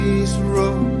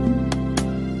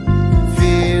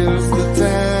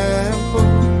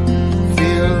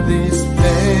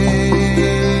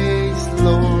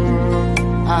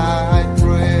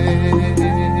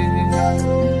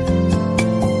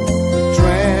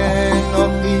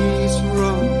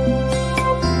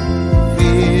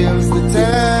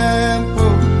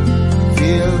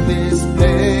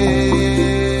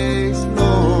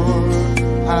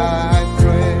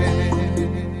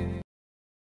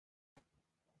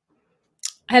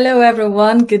Hello,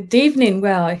 everyone. Good evening.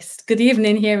 Well, it's good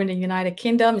evening here in the United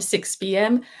Kingdom. It's 6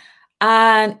 p.m.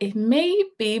 And it may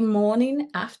be morning,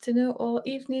 afternoon, or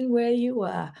evening where you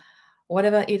are.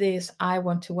 Whatever it is, I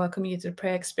want to welcome you to the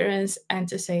prayer experience and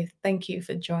to say thank you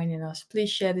for joining us. Please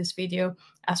share this video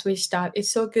as we start.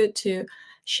 It's so good to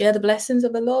share the blessings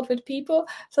of the Lord with people.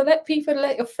 So let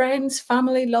your friends,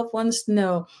 family, loved ones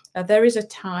know that there is a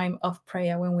time of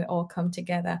prayer when we all come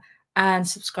together, and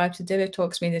subscribe to Daily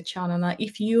Talks Media channel. Now,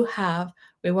 if you have,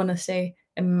 we want to say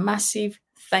a massive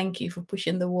thank you for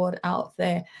pushing the word out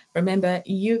there. Remember,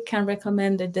 you can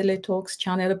recommend the Daily Talks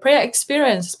channel, the prayer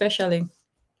experience, especially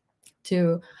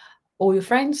to all your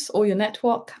friends, all your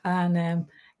network, and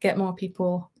get more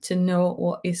people to know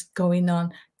what is going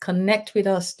on. Connect with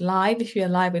us live. If you're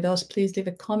live with us, please leave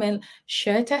a comment,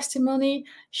 share testimony,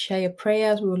 share your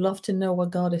prayers. We would love to know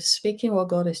what God is speaking, what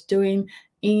God is doing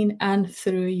in and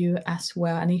through you as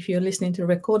well. And if you're listening to the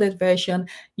recorded version,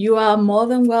 you are more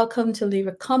than welcome to leave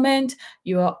a comment.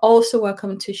 You are also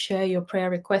welcome to share your prayer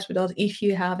requests with us if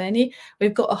you have any.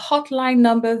 We've got a hotline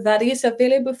number that is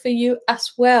available for you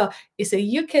as well. It's a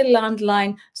UK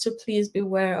landline, so please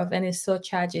beware of any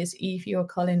surcharges if you're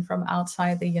calling from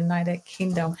outside the United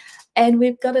Kingdom. And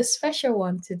we've got a special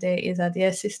one today. Is our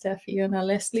dear sister Fiona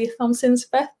Leslie Thompson's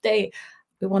birthday.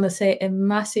 We want to say a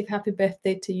massive happy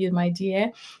birthday to you, my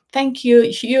dear. Thank you.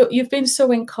 You've been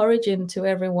so encouraging to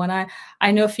everyone.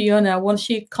 I know Fiona, once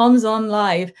she comes on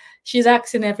live, she's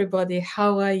asking everybody,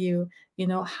 how are you? You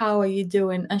know, how are you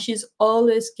doing? And she's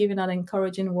always giving out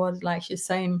encouraging words, like she's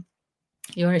saying,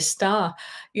 you're a star.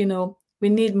 You know, we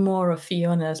need more of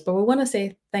Fiona's. But we want to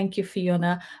say thank you,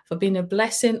 Fiona, for being a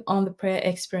blessing on the prayer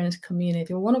experience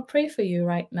community. We want to pray for you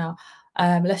right now.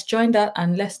 Let's join that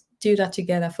and let's do that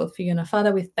together for Fiona.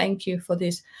 Father, we thank you for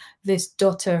this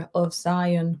daughter of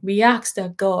Zion. We ask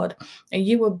that God, and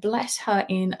you will bless her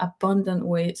in abundant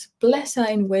ways. Bless her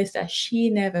in ways that she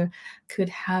never could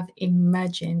have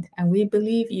imagined. And we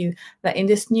believe you that in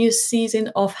this new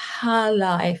season of her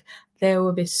life, there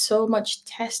will be so much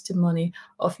testimony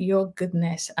of your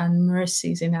goodness and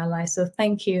mercies in our lives. So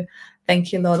thank you.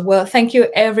 Thank you, Lord. Well, thank you,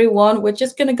 everyone. We're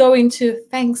just going to go into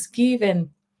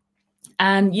Thanksgiving.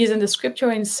 And using the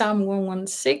scripture in Psalm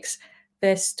 116,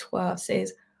 verse 12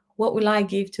 says, what will I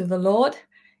give to the Lord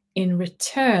in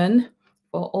return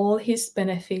for all his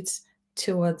benefits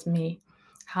towards me?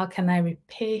 How can I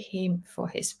repay him for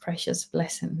his precious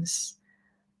blessings?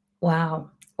 Wow.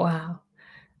 Wow.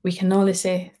 We can only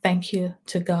say thank you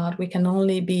to God. We can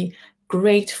only be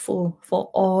grateful for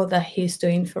all that he's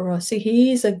doing for us. See,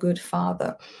 he is a good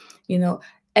father. You know,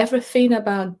 everything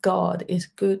about God is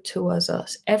good towards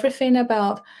us. Everything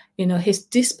about, his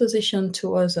disposition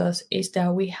towards us is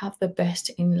that we have the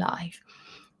best in life.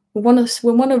 We want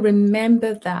to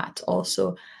remember that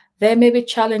also. There may be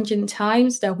challenging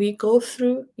times that we go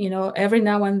through, every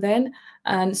now and then.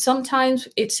 And sometimes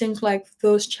it seems like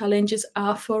those challenges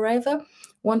are forever.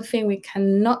 One thing we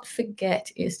cannot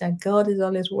forget is that God is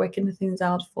always working things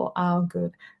out for our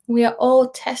good. We are all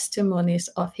testimonies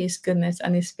of his goodness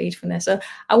and his faithfulness. So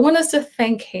I want us to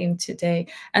thank him today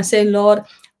and say, Lord,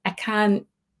 I can't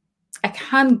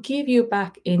give you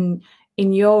back in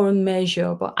your own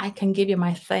measure, but I can give you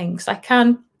my thanks. I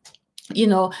can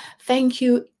thank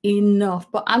you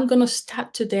enough, but I'm going to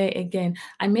start today again.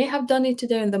 I may have done it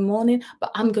today in the morning,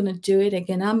 but I'm going to do it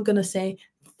again. I'm going to say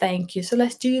thank you. So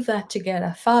let's do that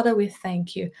together. Father, we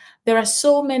thank you. There are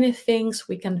so many things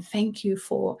we can thank you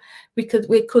for. We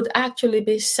could actually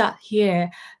be sat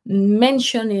here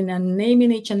mentioning and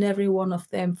naming each and every one of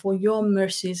them for your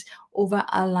mercies over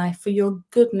our life, for your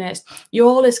goodness. You're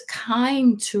always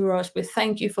kind to us. We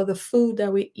thank you for the food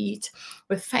that we eat.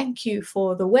 We thank you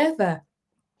for the weather.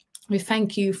 We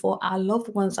thank you for our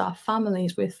loved ones, our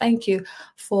families. We thank you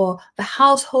for the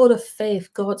household of faith,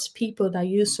 God's people that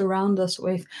you surround us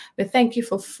with. We thank you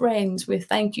for friends. We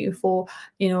thank you for,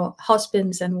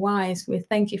 husbands and wives. We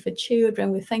thank you for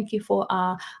children. We thank you for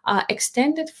our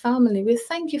extended family. We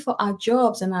thank you for our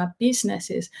jobs and our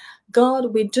businesses.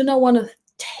 God, we do not want to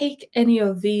take any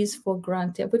of these for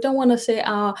granted. We don't want to say,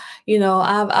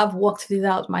 I've worked this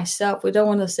out myself. We don't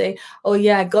want to say, oh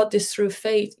yeah, I got this through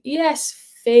faith. Yes,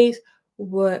 faith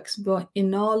works, but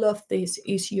in all of this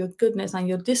is your goodness and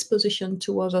your disposition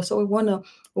towards us. So we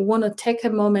want to take a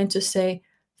moment to say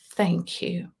thank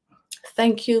you.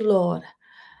 Thank you, Lord,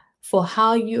 for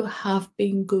how you have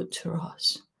been good to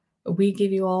us. We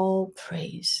give you all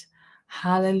praise.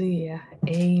 Hallelujah.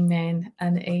 Amen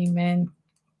and amen.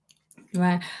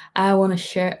 Right. I want to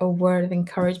share a word of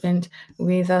encouragement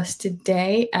with us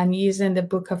today, and using the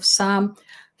book of Psalm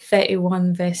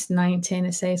 31 verse 19,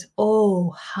 it says,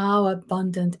 oh, how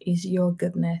abundant is your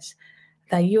goodness.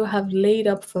 that you have laid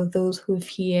up for those who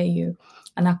fear you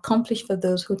and accomplish for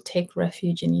those who take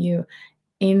refuge in you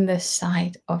in the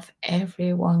sight of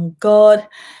everyone. God,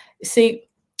 see,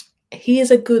 He is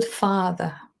a good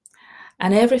Father,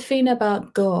 and everything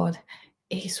about God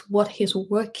is what He's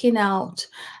working out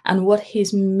and what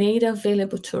He's made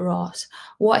available to us,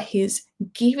 what He's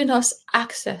given us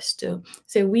access to.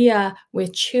 So we're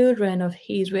children of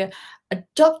His, we're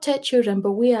adopted children,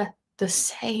 but we are the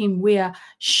same. We are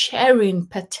sharing,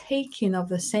 partaking of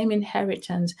the same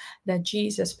inheritance that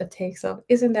Jesus partakes of.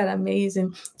 Isn't that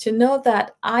amazing to know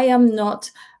that I am not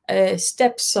a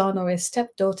stepson or a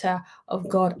stepdaughter of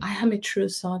God? I am a true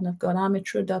son of God. I'm a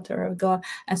true daughter of God.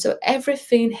 And so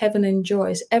everything heaven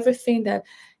enjoys, everything that,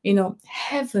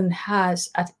 heaven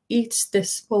has at its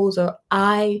disposal,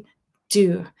 I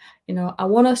do. I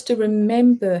want us to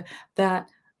remember that,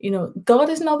 God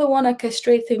is not the one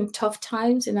orchestrating tough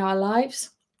times in our lives.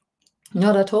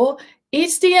 Not at all.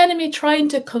 It's the enemy trying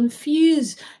to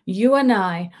confuse you and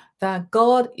I that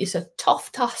God is a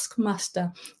tough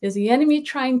taskmaster. Is the enemy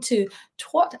trying to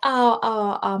thwart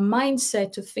our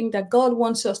mindset to think that God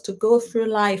wants us to go through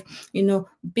life,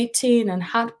 beaten and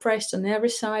hard pressed on every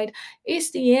side? It's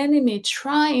the enemy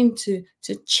trying to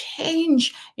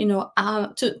change,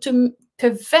 to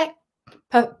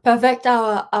perfect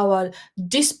our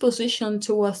disposition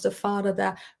towards the Father,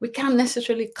 that we can't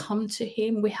necessarily come to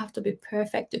Him. We have to be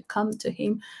perfect to come to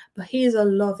Him, but He is a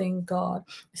loving God.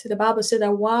 So the Bible said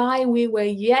that while we were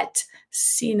yet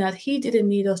sinners, He didn't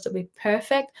need us to be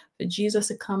perfect for Jesus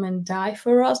to come and die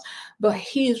for us, but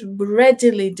He is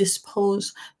readily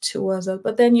disposed towards us.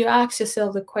 But then you ask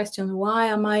yourself the question, why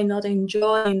am I not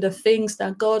enjoying the things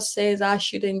that God says I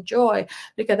should enjoy?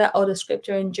 Look at that other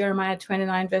scripture in Jeremiah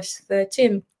 29 verse 13.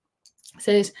 It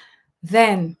says,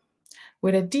 then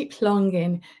with a deep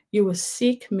longing, you will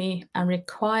seek me and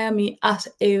require me as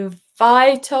a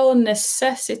vital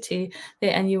necessity,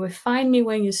 and you will find me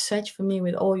when you search for me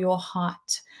with all your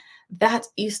heart. That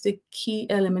is the key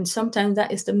element. Sometimes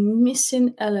that is the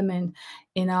missing element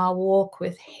in our walk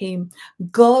with Him.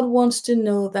 God wants to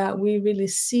know that we really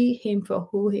see Him for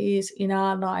who He is in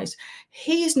our lives.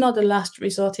 He is not the last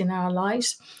resort in our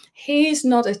lives. He is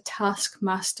not a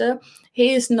taskmaster.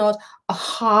 He is not a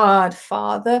hard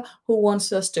father who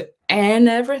wants us to earn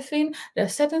everything. There are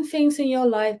certain things in your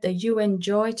life that you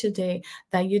enjoy today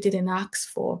that you didn't ask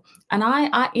for. And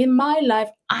I in my life,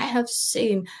 I have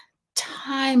seen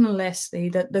timelessly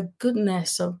that the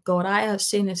goodness of God. I have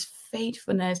seen His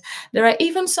faithfulness. There are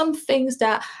even some things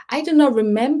that I do not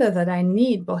remember that I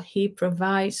need, but He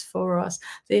provides for us.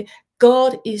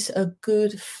 God is a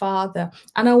good Father.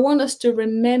 And I want us to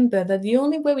remember that the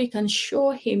only way we can show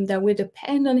Him that we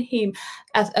depend on Him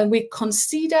and we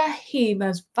consider Him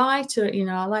as vital in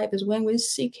our life is when we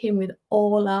seek Him with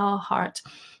all our heart,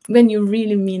 when you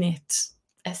really mean it,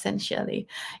 essentially.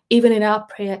 Even in our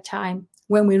prayer time,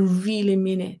 when we really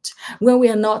mean it, when we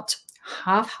are not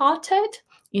half-hearted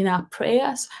in our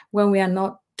prayers, when we are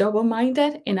not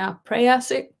double-minded in our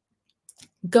prayers.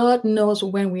 God knows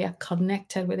when we are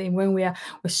connected with Him, when we're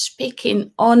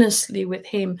speaking honestly with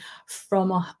Him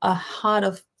from a heart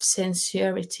of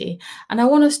sincerity. And I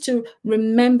want us to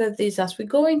remember this as we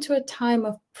go into a time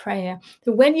of prayer,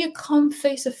 that when you come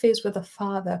face to face with the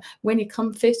Father, when you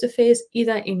come face to face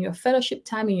either in your fellowship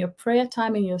time, in your prayer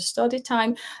time, in your study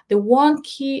time, the one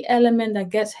key element that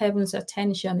gets heaven's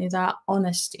attention is our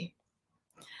honesty.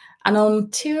 And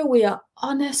until we are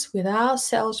honest with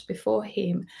ourselves before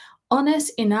Him,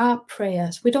 honest in our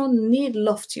prayers, we don't need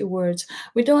lofty words.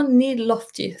 We don't need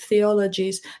lofty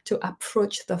theologies to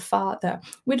approach the Father.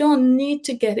 We don't need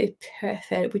to get it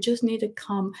perfect. We just need to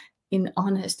come in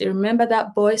honesty. Remember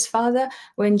that boy's father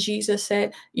when Jesus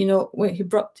said, when he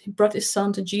brought his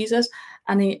son to Jesus,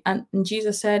 and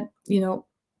Jesus said,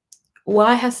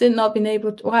 why has it not been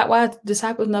able to, why have the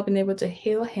disciples not been able to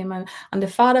heal him? And the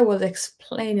father was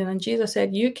explaining, and Jesus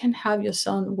said, you can have your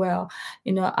son well,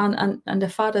 and the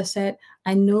father said,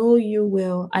 I know you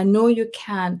will, I know you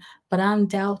can, but I'm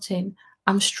doubting.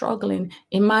 I'm struggling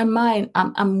in my mind.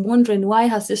 I'm wondering, why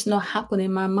has this not happened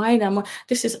in my mind?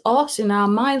 This is us in our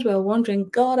minds. We're wondering,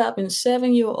 God, I've been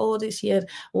serving you all these years.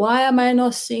 Why am I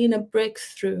not seeing a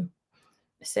breakthrough?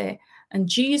 And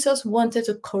Jesus wanted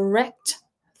to correct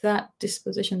that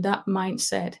disposition, that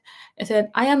mindset. It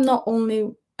said, I am not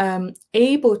only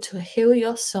able to heal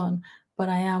your son, but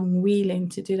I am willing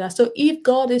to do that. So if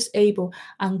God is able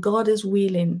and God is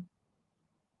willing,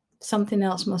 something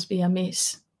else must be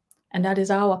amiss. And that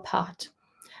is our part.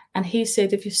 And He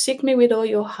said, if you seek me with all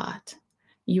your heart,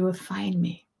 you will find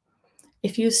me.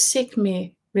 If you seek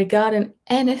me regarding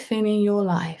anything in your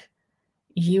life,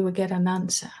 you will get an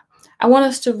answer. I want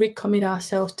us to recommit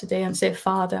ourselves today and say,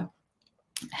 Father,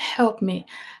 help me,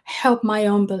 help my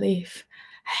unbelief,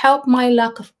 help my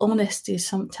lack of honesty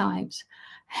sometimes,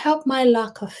 help my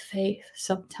lack of faith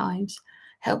sometimes,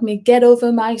 help me get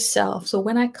over myself. So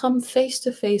when I come face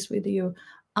to face with you,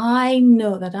 I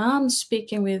know that I'm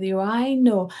speaking with you. I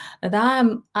know that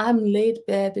I'm laid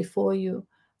bare before you.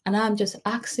 And I'm just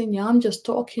asking you, I'm just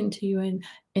talking to you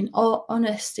in all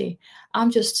honesty.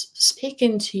 I'm just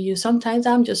speaking to you. Sometimes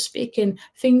I'm just speaking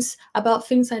things about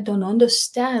things I don't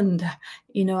understand.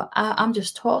 I'm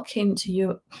just talking to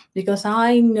you because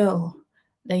I know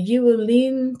that you will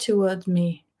lean toward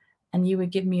me and you will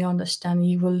give me understanding.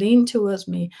 You will lean towards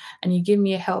me and you give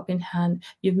me a helping hand.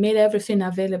 You've made everything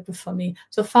available for me.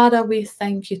 So, Father, we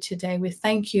thank you today. We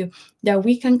thank you that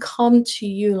we can come to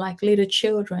you like little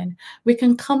children. We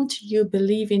can come to you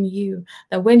believing you,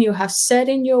 that when you have said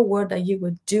in your word that you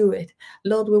would do it,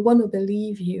 Lord, we want to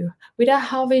believe you without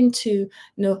having to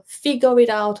figure it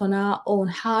out on our own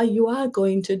how you are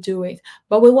going to do it.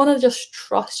 But we want to just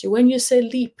trust you. When you say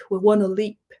leap, we want to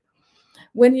leap.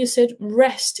 When you said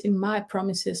rest in my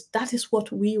promises, that is what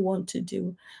we want to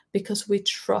do because we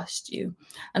trust you.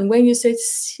 And when you said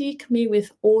seek me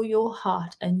with all your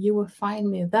heart and you will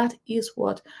find me, that is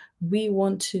what we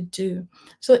want to do.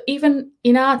 So even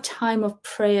in our time of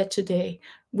prayer today,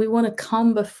 we want to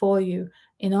come before you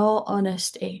in all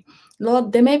honesty.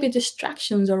 Lord, there may be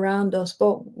distractions around us,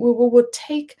 but we will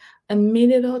take a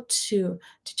minute or two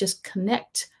to just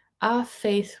connect our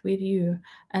faith with you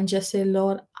and just say,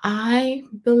 Lord, I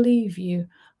believe you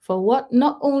for what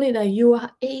not only that you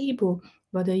are able,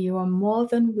 but that you are more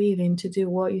than willing to do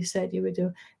what you said you would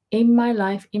do in my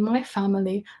life, in my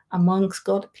family, amongst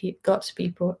God's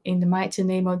people. In the mighty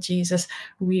name of Jesus,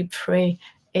 we pray.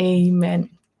 Amen.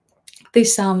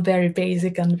 This sounds very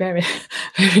basic and very,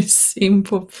 very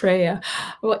simple prayer.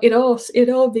 Well, it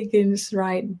all begins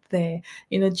right there.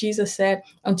 Jesus said,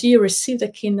 until you receive the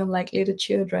kingdom like little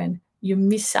children, you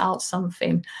miss out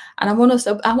something. And I want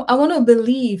to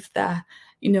believe that,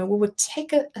 we would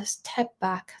take a step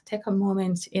back, take a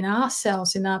moment in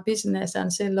ourselves, in our business,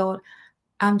 and say, Lord,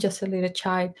 I'm just a little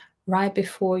child right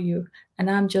before you. And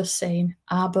I'm just saying,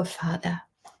 Abba, Father.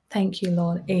 Thank you,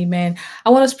 Lord. Amen. I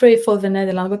want us to pray for the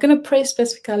Netherlands. We're going to pray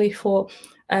specifically for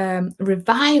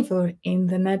revival in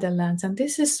the Netherlands. And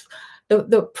this is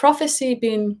the prophecy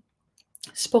being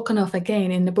spoken of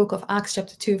again in the book of Acts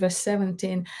chapter 2 verse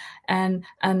 17, and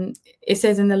it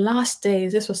says, in the last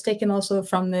days, this was taken also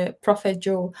from the prophet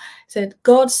Joel, it said,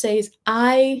 God says,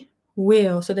 I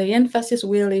will, so the emphasis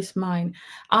will is mine,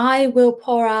 I will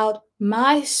pour out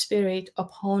my spirit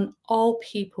upon all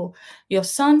people. Your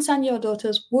sons and your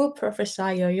daughters will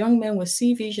prophesy, your young men will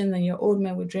see visions, and your old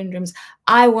men will dream dreams.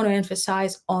 I want to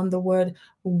emphasize on the word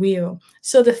will.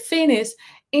 So the thing is,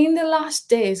 in the last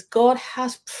days, God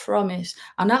has promised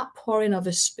an outpouring of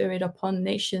His Spirit upon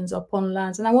nations, upon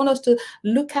lands. And I want us to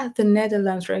look at the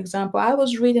Netherlands, for example. I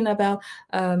was reading about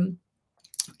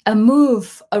a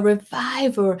move, a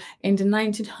revival in the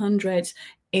 1900s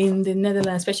in the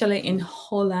Netherlands, especially in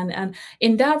Holland. And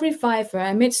in that revival,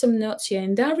 I made some notes here.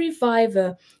 In that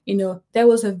revival, there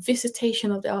was a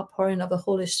visitation of the outpouring of the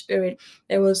Holy Spirit.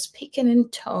 There was speaking in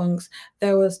tongues.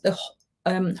 There was the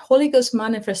Holy Ghost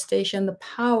manifestation, the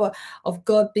power of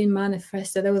God being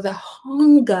manifested. There was a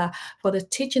hunger for the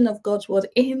teaching of God's word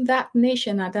in that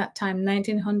nation at that time,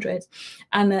 1900s.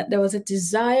 And there was a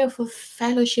desire for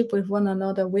fellowship with one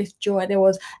another with joy. There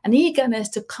was an eagerness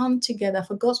to come together,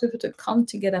 for God's people to come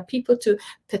together, people to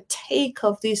partake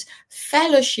of this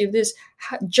fellowship, this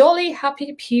jolly,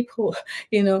 happy people.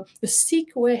 The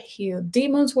sick were healed,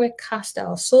 demons were cast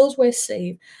out, souls were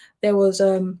saved. There was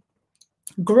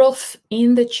growth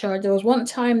in the church. There was one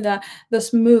time that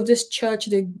this church,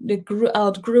 they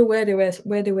outgrew where they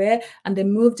were, and they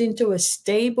moved into a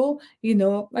stable,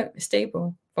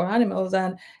 stable for animals,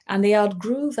 and they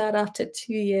outgrew that after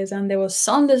 2 years. And there was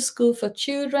Sunday school for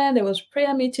children, there was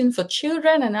prayer meeting for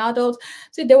children and adults.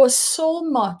 See, there was so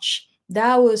much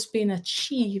that was being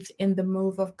achieved in the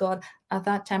move of God at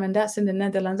that time, and that's in the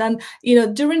Netherlands. And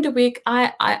during the week,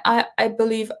 I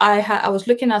believe I was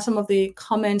looking at some of the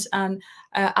comments, and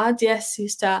our dear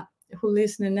sister who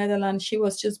lives in the Netherlands, she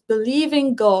was just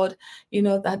believing God,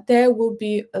 that there will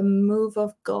be a move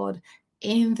of God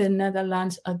in the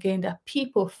Netherlands again, that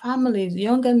people, families,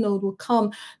 young and old, will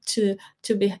come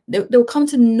they'll come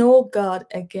to know God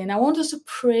again. I want us to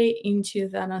pray into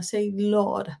that and say,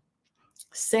 Lord,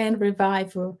 send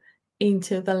revival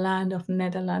into the land of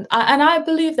Netherlands. And I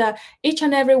believe that each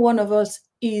and every one of us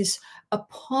is a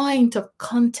point of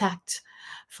contact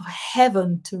for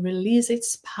heaven to release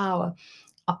its power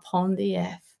upon the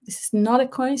earth. This is not a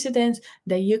coincidence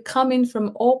that you come in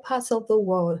from all parts of the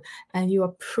world and you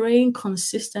are praying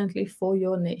consistently for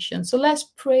your nation. So let's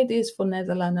pray this for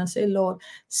Netherlands and say, Lord,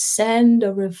 send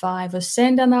a revival,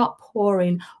 send an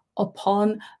outpouring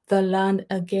upon the land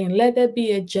again. Let there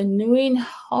be a genuine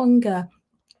hunger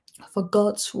for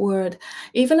God's word,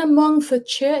 even among the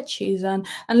churches, and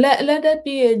let there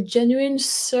be a genuine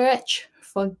search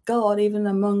for God, even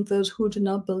among those who do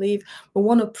not believe. We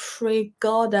want to pray,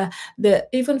 God, that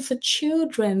even for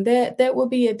children, there will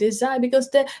be a desire, because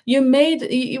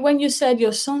when you said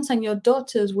your sons and your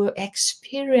daughters will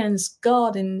experience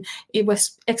God, and it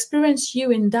was experience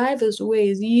you in diverse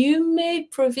ways. You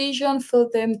made provision for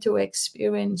them to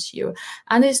experience you,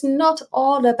 and it's not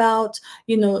all about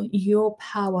your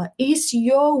power. It's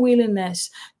your willingness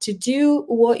to do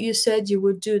what you said you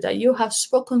would do, that you have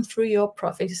spoken through your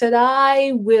prophet. You said, I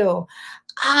will.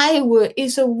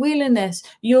 It's a willingness.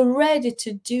 You're ready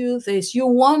to do this. You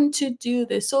want to do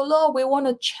this. So Lord, we want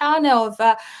to channel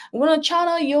that. We want to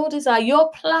channel your desire, your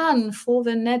plan for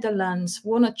the Netherlands.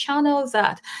 We want to channel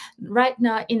that right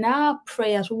now in our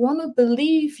prayers. We want to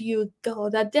believe you,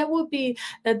 God, that there will be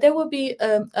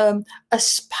a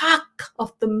spark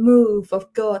of the move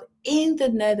of God in the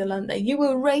Netherlands, that you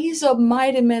will raise up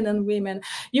mighty men and women.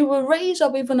 You will raise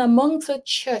up even among the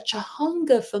church a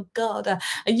hunger for God.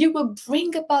 And you will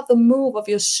bring about the move of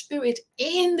your spirit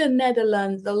in the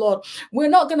Netherlands, the Lord. We're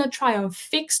not going to try and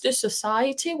fix the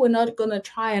society. We're not going to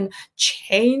try and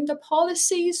change the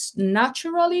policies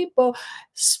naturally, but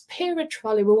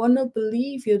spiritually, we want to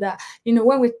believe you that,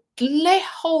 when we lay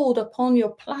hold upon your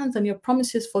plans and your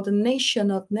promises for the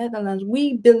nation of Netherlands,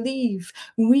 we believe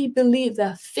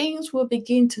that things will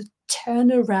begin to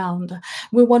turn around.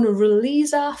 We want to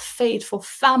release our faith for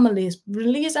families,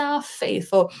 release our faith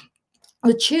for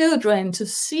the children to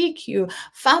seek you,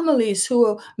 families who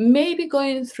are maybe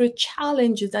going through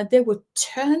challenges, that they will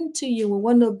turn to you. We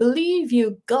want to believe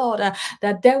you, God,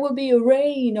 that there will be a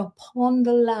rain upon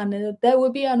the land, and that there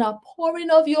will be an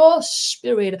outpouring of your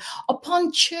spirit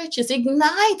upon churches.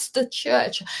 Ignite the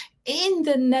church in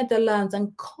the Netherlands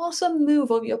and cause a move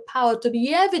of your power to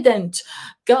be evident,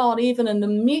 God, even in the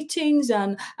meetings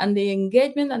and the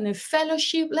engagement and the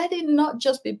fellowship. Let it not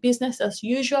just be business as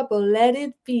usual, but let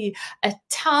it be a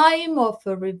time of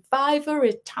a revival,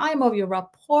 a time of your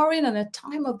outpouring, and a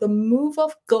time of the move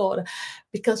of God,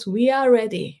 because we are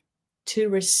ready to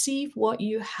receive what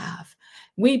you have.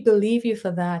 We believe you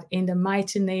for that in the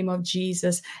mighty name of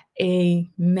Jesus.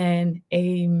 Amen.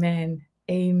 Amen.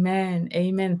 Amen.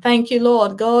 Amen. Thank you,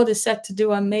 Lord. God is set to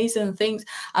do amazing things.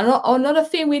 Another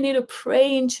thing we need to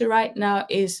pray into right now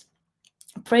is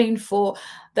praying for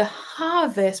the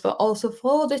harvest, but also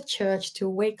for the church to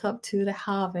wake up to the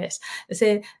harvest. It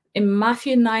said in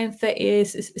Matthew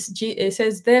 9:30, it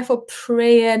says, therefore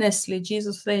pray earnestly.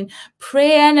 Jesus saying,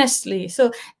 pray earnestly.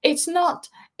 So it's not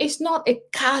a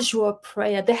casual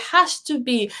prayer. There has to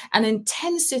be an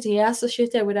intensity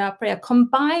associated with our prayer,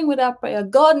 combined with our prayer.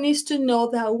 God needs to know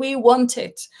that we want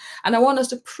it. And I want us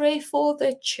to pray for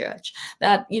the church,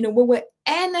 that, we will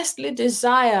earnestly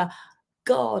desire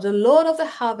God, the Lord of the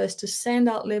harvest, to send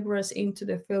out laborers into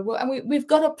the field. And we've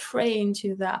got to pray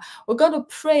into that. We've got to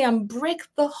pray and break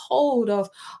the hold of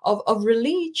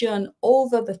religion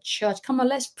over the church. Come on,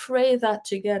 let's pray that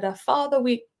together. Father,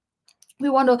 we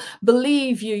want to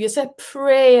believe you. You said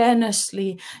pray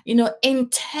earnestly,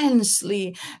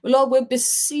 intensely. Lord, we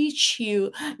beseech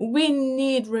you. We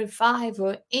need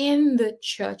revival in the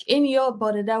church, in your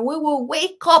body, that we will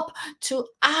wake up to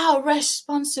our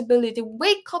responsibility,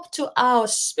 wake up to our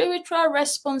spiritual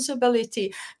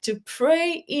responsibility to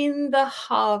pray in the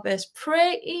harvest,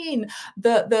 pray in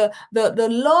the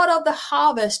Lord of the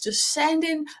harvest to send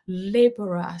in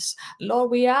laborers.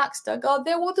 Lord, we ask that, God,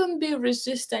 there wouldn't be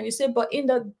resistance. You said, but in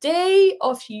the day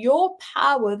of your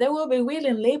power, there will be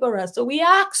willing laborers. So we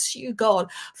ask you,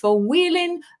 God, for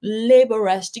willing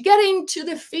laborers to get into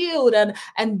the field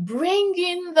and bring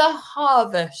in the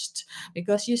harvest,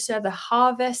 because you said the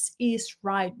harvest is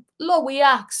ripe. Lord, we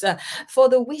ask for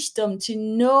the wisdom to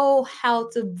know how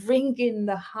to bring in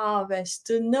the harvest,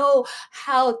 to know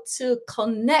how to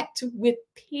connect with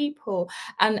people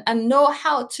and know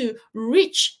how to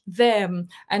reach them,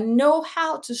 and know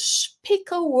how to speak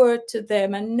a word to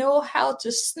them, and know how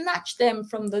to snatch them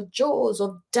from the jaws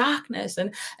of darkness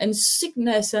and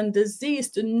sickness and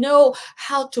disease, to know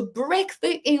how to break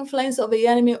the influence of the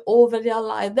enemy over their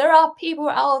life. There are people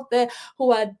out there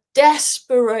who are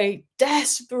desperate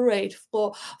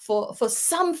for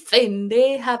something.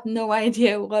 They have no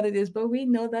idea what it is, but we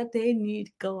know that they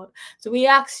need God. So we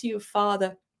ask you,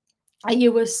 Father, and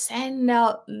you will send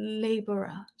out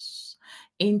laborers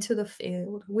into the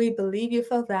field. We believe you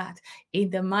for that in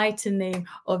the mighty name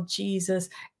of Jesus.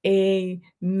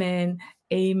 Amen.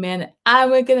 Amen.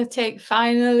 And we're going to take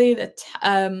finally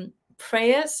the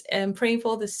prayers and praying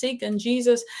for the sick. And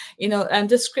Jesus, and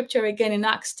the scripture again in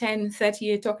Acts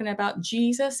 10:38, talking about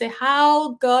Jesus, say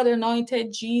how God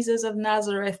anointed Jesus of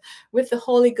Nazareth with the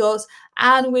Holy Ghost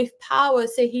and with power.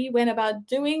 Say he went about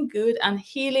doing good and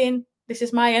healing. This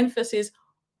is my emphasis.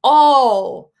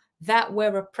 All that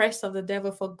were oppressed of the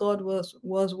devil, for God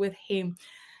was with him.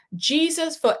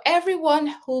 Jesus, for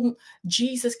everyone whom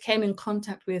Jesus came in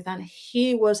contact with, and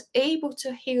he was able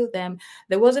to heal them.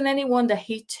 There wasn't anyone that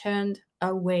he turned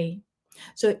away.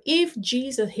 So if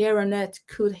Jesus here on earth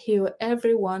could heal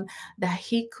everyone that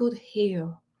he could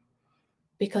heal,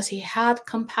 because he had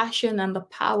compassion and the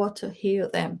power to heal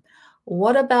them,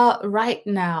 what about right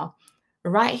now?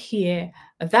 Right here,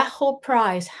 that whole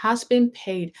price has been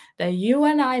paid that you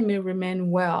and I may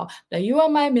remain well, that you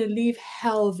and I may live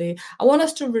healthy. I want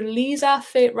us to release our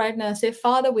faith right now and say,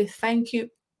 Father, we thank you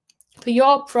for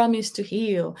your promise to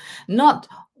heal. Not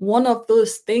one of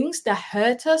those things that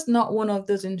hurt us, not one of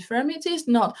those infirmities,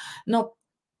 not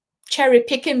cherry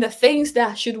picking the things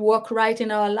that should work right in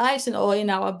our lives or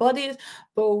in our bodies,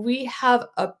 but we have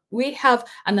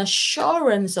an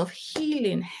assurance of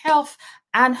healing, health,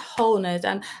 and wholeness.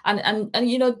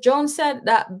 And John said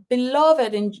that,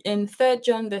 beloved, in 3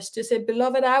 John verse 2, say,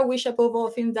 beloved, I wish above all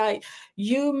things that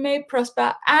you may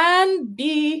prosper and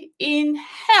be in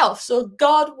health. So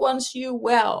God wants you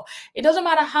well. It doesn't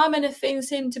matter how many things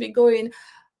seem to be going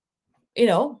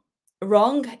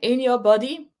wrong in your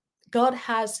body. God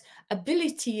has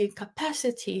ability,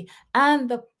 capacity, and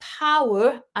the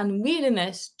power and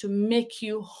willingness to make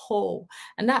you whole.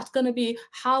 And that's going to be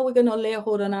how we're going to lay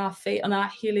hold on our faith, on our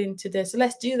healing today. So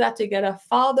let's do that together.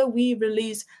 Father, we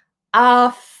release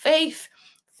our faith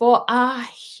for our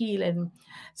healing.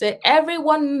 So every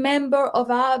one member of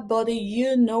our body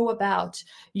you know about,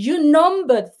 you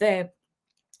numbered them,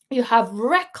 you have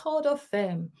record of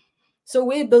them. So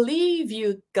we believe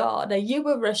you, God, that you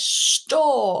will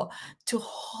restore to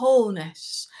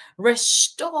wholeness,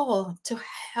 restore to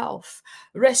health,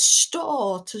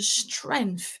 restore to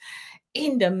strength.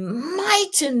 In the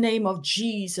mighty name of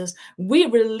Jesus, we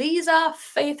release our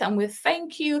faith and we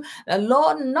thank you that,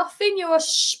 Lord, nothing you have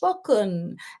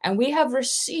spoken and we have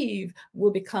received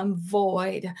will become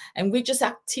void. And we just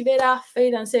activate our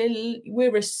faith and say, we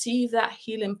receive that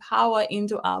healing power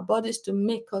into our bodies to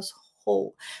make us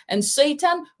whole. And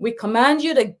Satan, we command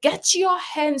you to get your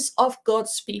hands off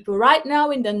God's people right now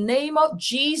in the name of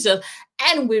Jesus.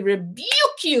 And we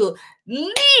rebuke you.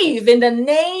 Leave in the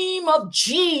name of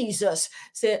Jesus.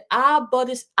 Say, our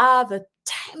bodies are the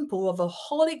temple of the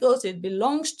Holy Ghost. It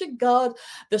belongs to God.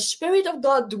 The Spirit of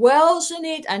God dwells in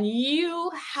it, and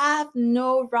you have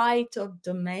no right of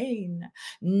domain,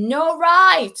 no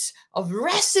right of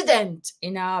residence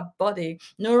in our body,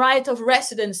 no right of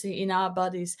residency in our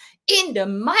bodies. In the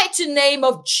mighty name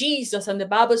of Jesus. And the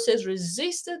Bible says,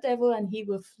 resist the devil and he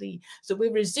will flee. So we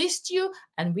resist you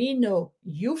and we know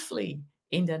you flee.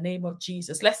 In the name of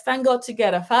Jesus. Let's thank God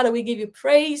together. Father, we give you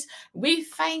praise. We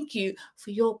thank you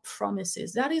for your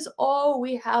promises. That is all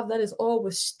we have. That is all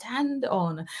we stand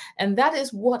on. And that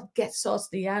is what gets us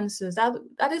the answers.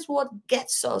 That is what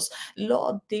gets us,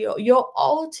 Lord, your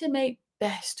ultimate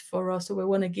best for us. So we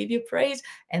want to give you praise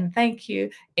and thank you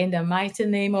in the mighty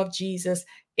name of Jesus.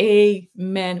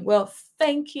 Amen. Well,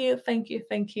 thank you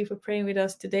for praying with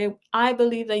us today. I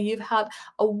believe that you've had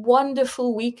a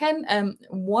wonderful weekend and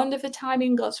wonderful time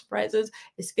in God's presence.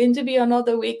 It's going to be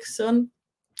another week soon.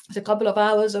 It's a couple of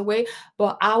hours away,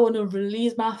 but I want to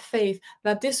release my faith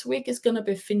that this week is going to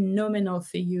be phenomenal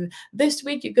for you. This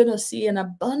week, you're going to see an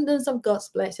abundance of God's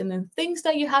blessing and things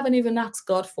that you haven't even asked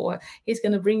God for. He's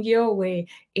going to bring your way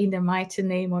in the mighty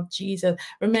name of Jesus.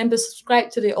 Remember, subscribe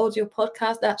to the audio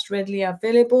podcast that's readily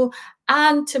available.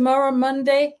 And tomorrow,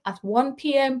 Monday at 1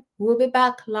 p.m., we'll be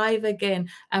back live again.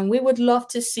 And we would love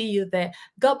to see you there.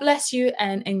 God bless you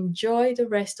and enjoy the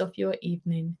rest of your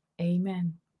evening.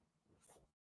 Amen.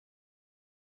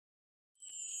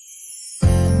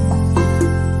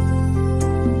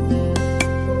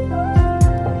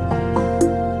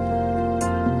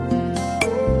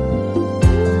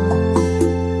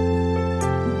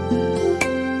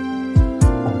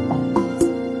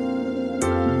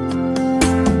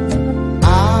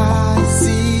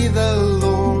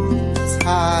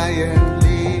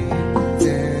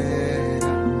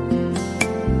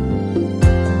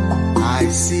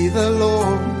 The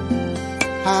Lord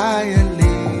high and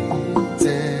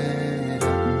lifted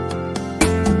up,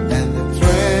 and the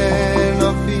train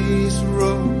of his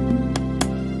robe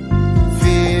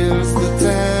fills the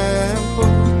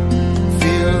temple.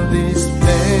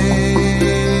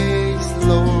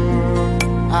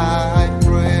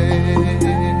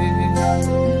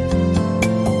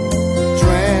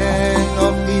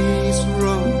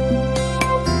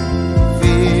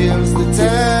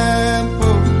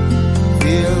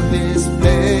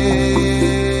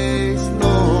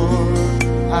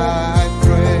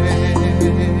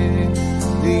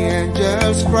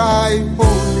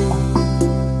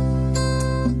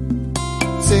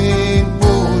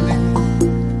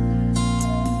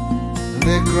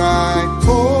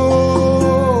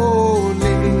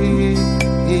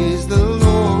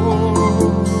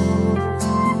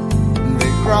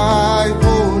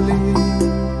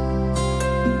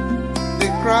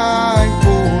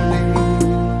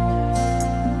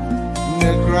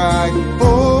 fight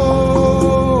for